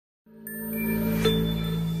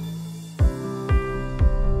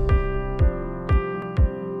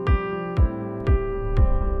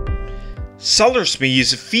Sellers may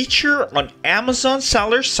use a feature on Amazon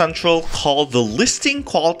Seller Central called the Listing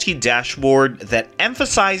Quality Dashboard that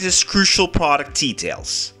emphasizes crucial product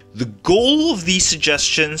details. The goal of these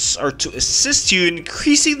suggestions are to assist you in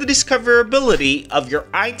increasing the discoverability of your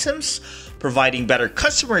items, providing better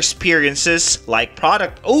customer experiences like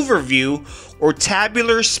product overview or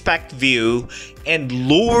tabular spec view, and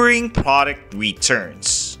lowering product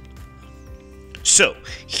returns. So,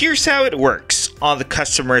 here's how it works on the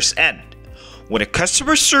customer's end. When a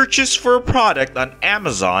customer searches for a product on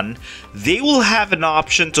Amazon, they will have an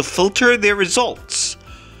option to filter their results.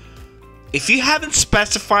 If you haven't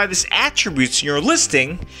specified these attributes in your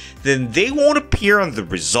listing, then they won't appear on the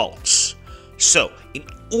results. So, in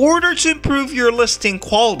order to improve your listing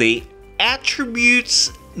quality,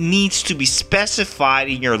 attributes needs to be specified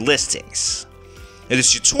in your listings. In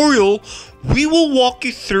this tutorial, we will walk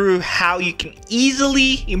you through how you can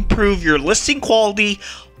easily improve your listing quality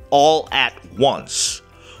all at once.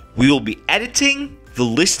 We will be editing the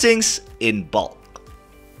listings in bulk.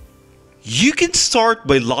 You can start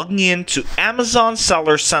by logging in to Amazon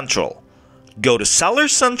Seller Central. Go to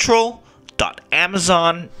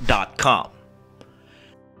sellercentral.amazon.com.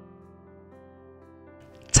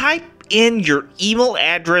 Type in your email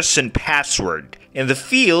address and password in the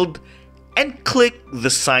field and click the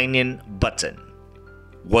Sign In button.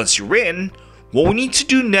 Once you're in, what we need to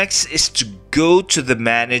do next is to go to the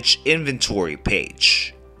Manage Inventory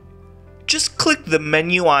page. Just click the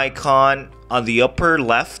menu icon on the upper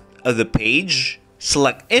left of the page,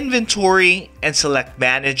 select Inventory, and select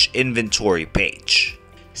Manage Inventory page.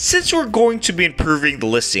 Since we're going to be improving the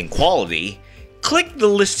listing quality, click the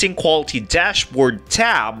Listing Quality Dashboard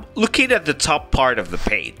tab located at the top part of the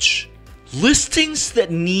page. Listings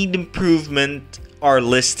that need improvement are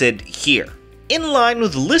listed here. In line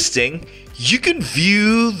with the listing, you can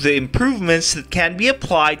view the improvements that can be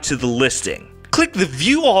applied to the listing. Click the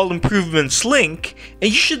View All Improvements link and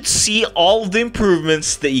you should see all of the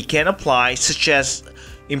improvements that you can apply, such as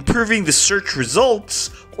improving the search results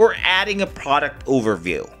or adding a product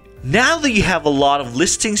overview. Now that you have a lot of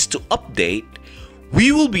listings to update,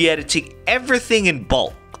 we will be editing everything in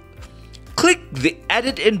bulk. Click the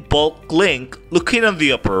Edit in Bulk link located on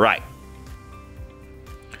the upper right.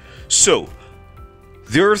 So,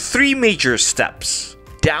 there are three major steps.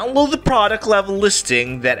 Download the product level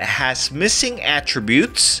listing that has missing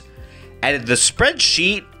attributes, edit the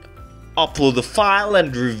spreadsheet, upload the file,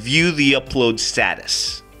 and review the upload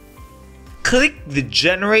status. Click the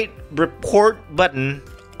Generate Report button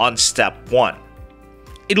on step 1.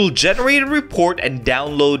 It will generate a report and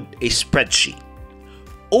download a spreadsheet.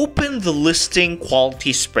 Open the listing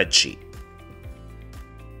quality spreadsheet.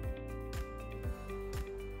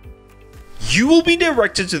 You will be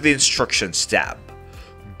directed to the Instructions tab.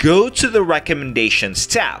 Go to the Recommendations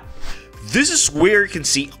tab. This is where you can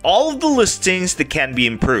see all of the listings that can be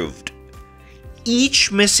improved.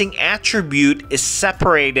 Each missing attribute is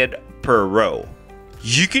separated per row.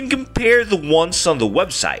 You can compare the ones on the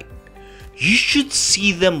website. You should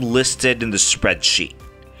see them listed in the spreadsheet.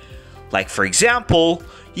 Like, for example,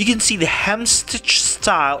 you can see the hem stitch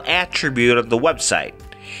style attribute on the website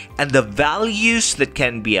and the values that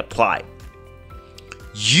can be applied.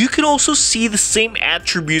 You can also see the same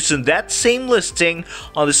attributes in that same listing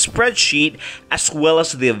on the spreadsheet, as well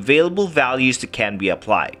as the available values that can be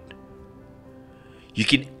applied. You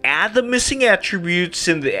can add the missing attributes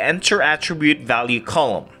in the Enter Attribute Value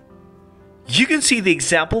column. You can see the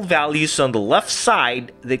example values on the left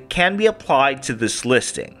side that can be applied to this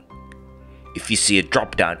listing. If you see a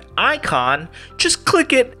drop-down icon, just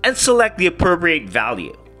click it and select the appropriate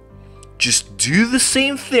value. Just do the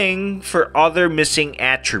same thing for other missing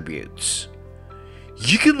attributes.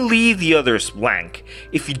 You can leave the others blank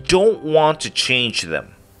if you don't want to change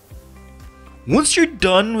them. Once you're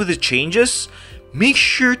done with the changes, make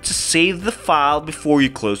sure to save the file before you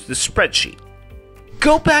close the spreadsheet.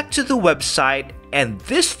 Go back to the website, and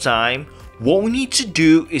this time, what we need to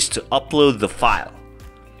do is to upload the file.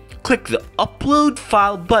 Click the Upload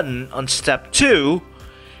File button on step 2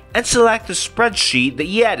 and select the spreadsheet that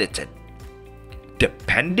you edited.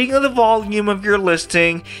 Depending on the volume of your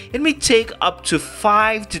listing, it may take up to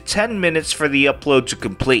 5 to 10 minutes for the upload to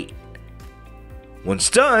complete.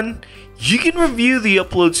 Once done, you can review the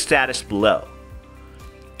upload status below.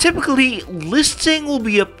 Typically, listing will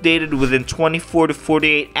be updated within 24 to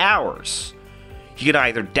 48 hours. You can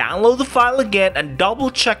either download the file again and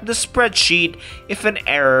double check the spreadsheet if an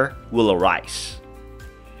error will arise.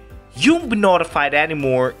 You won't be notified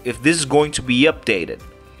anymore if this is going to be updated.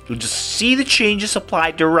 You'll just see the changes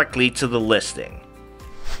applied directly to the listing.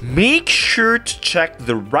 Make sure to check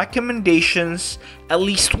the recommendations at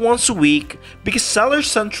least once a week because Seller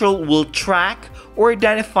Central will track or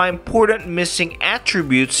identify important missing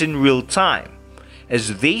attributes in real time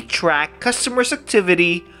as they track customers'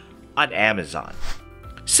 activity on Amazon.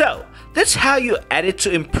 So, that's how you edit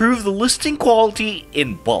to improve the listing quality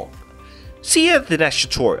in bulk. See you at the next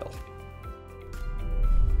tutorial.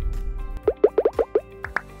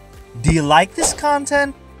 Do you like this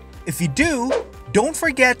content? If you do, don't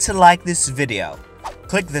forget to like this video.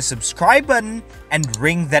 Click the subscribe button and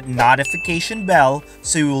ring that notification bell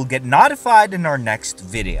so you will get notified in our next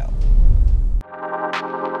video.